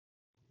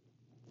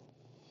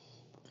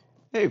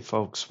Hey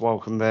folks,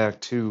 welcome back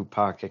to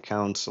Pocket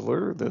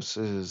Counselor. This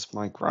is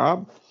Mike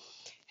Robb.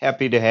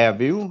 Happy to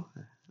have you.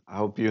 I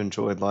hope you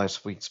enjoyed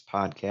last week's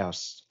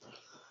podcast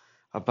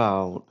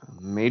about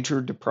major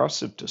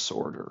depressive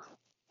disorder.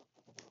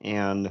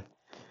 And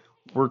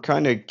we're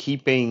kind of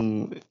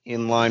keeping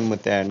in line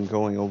with that and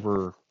going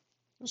over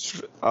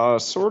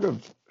sort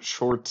of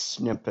short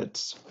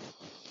snippets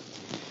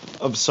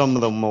of some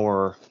of the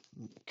more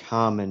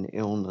common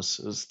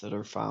illnesses that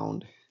are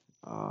found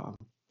uh,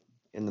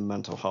 in the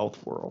mental health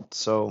world.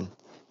 So,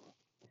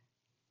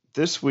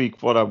 this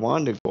week, what I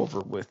wanted to go over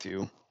with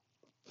you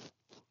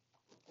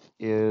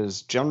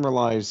is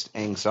generalized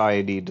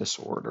anxiety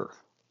disorder.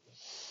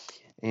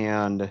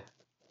 And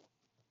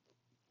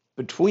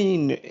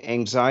between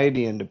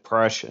anxiety and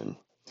depression,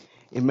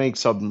 it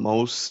makes up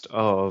most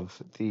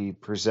of the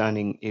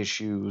presenting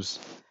issues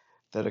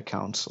that a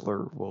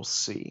counselor will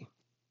see.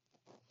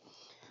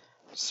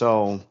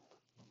 So,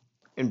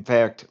 in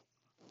fact,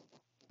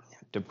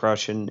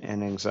 depression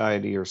and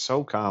anxiety are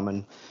so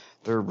common,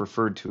 they're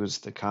referred to as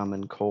the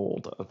common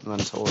cold of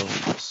mental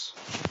illness.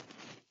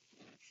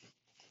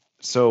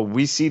 So,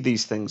 we see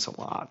these things a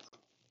lot.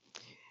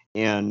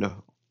 And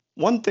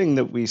one thing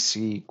that we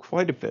see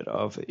quite a bit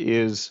of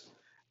is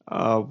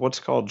what's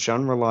called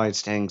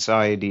generalized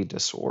anxiety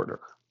disorder.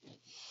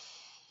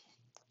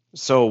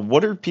 So,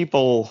 what are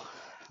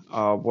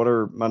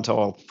mental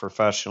health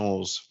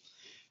professionals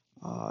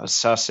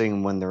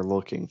assessing when they're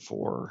looking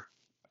for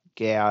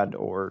GAD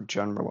or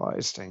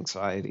generalized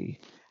anxiety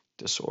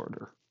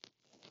disorder?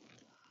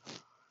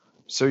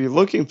 So, you're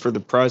looking for the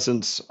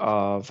presence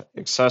of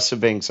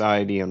excessive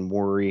anxiety and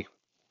worry,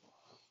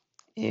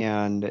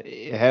 and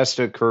it has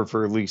to occur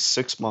for at least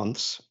 6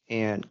 months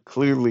and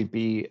clearly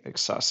be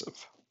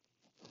excessive.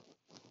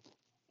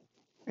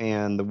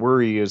 And the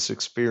worry is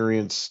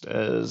experienced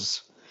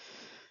as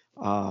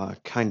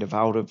kind of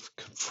out of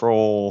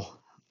control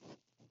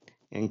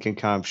and can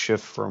kind of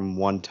shift from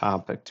one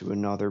topic to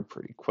another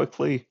pretty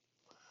quickly.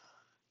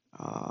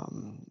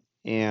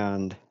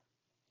 And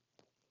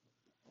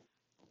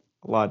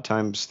a lot of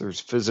times there's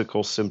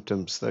physical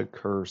symptoms that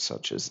occur,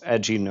 such as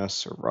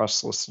edginess or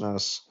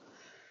restlessness,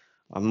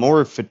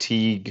 more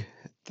fatigue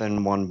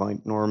than one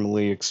might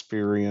normally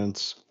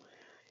experience,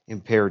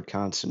 impaired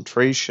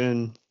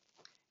concentration,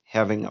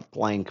 having a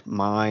blank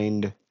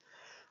mind,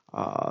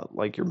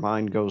 like your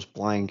mind goes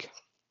blank,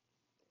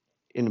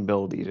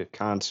 inability to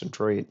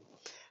concentrate,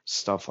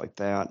 stuff like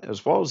that,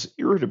 as well as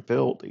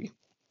irritability,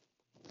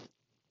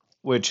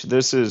 which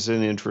this is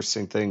an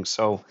interesting thing.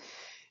 So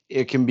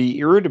it can be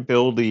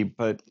irritability,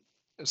 but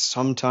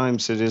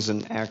sometimes it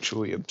isn't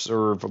actually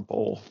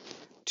observable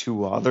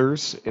to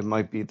others. It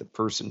might be the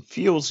person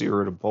feels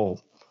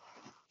irritable,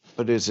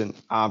 but isn't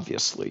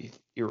obviously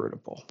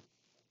irritable.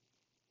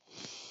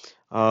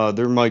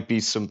 There might be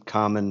some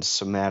common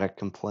somatic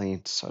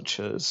complaints such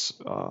as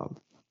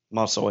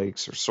muscle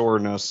aches or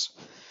soreness.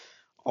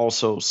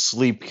 Also,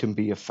 sleep can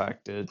be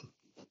affected,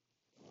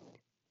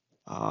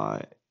 uh,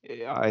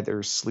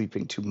 either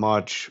sleeping too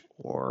much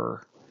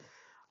or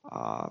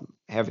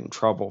having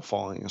trouble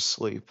falling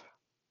asleep.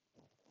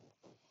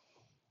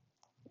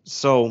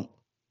 So,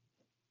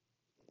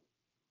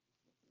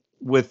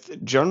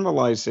 with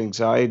generalized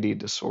anxiety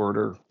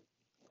disorder,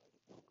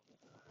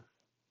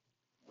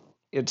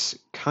 it's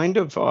kind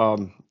of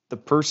the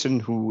person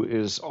who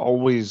is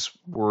always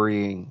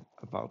worrying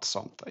about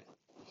something.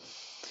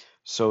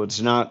 So,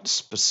 it's not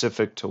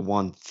specific to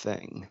one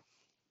thing.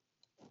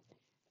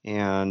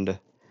 And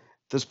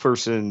this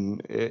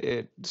person,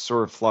 it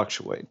sort of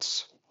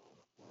fluctuates.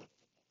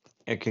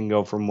 It can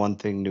go from one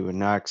thing to the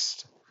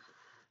next.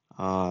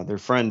 Their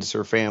friends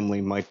or family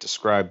might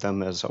describe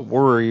them as a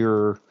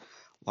worrier,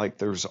 like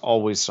there's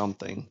always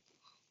something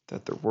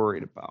that they're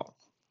worried about.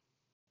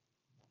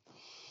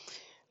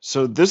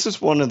 So, this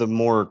is one of the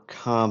more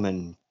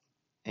common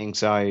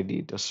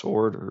anxiety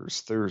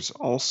disorders. There's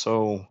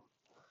also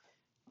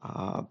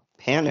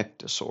panic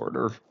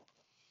disorder,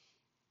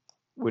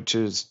 which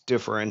is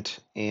different,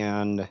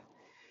 and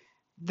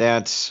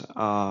that's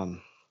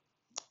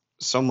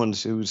someone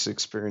who's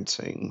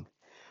experiencing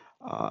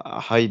a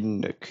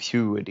heightened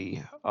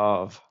acuity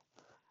of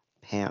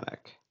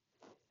panic.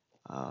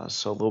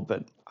 So, a little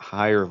bit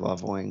higher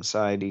level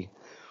anxiety,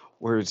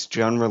 whereas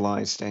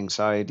generalized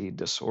anxiety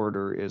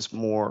disorder is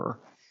more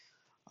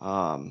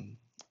of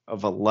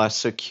a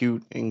less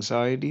acute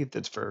anxiety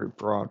that's very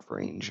broad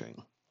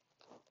ranging.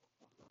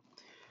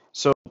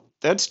 So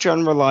that's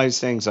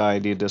generalized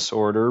anxiety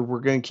disorder.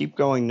 We're going to keep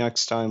going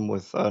next time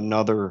with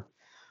another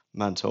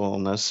mental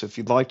illness. If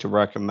you'd like to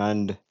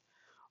recommend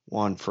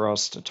one for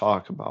us to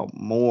talk about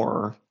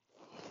more,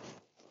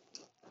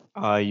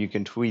 you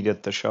can tweet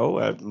at the show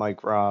at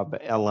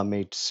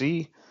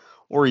MikeRobLMHC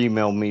or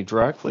email me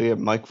directly at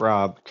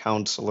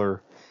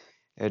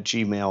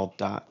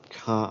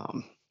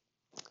MikeRobCounselor@gmail.com.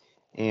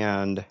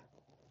 And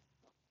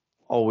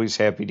always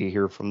happy to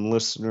hear from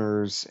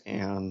listeners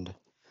and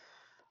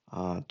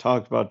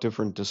talk about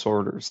different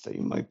disorders that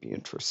you might be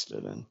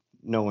interested in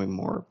knowing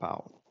more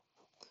about.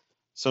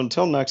 So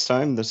until next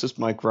time, this is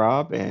Mike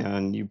Robb,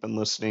 and you've been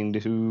listening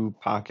to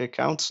Pocket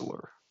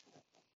Counselor.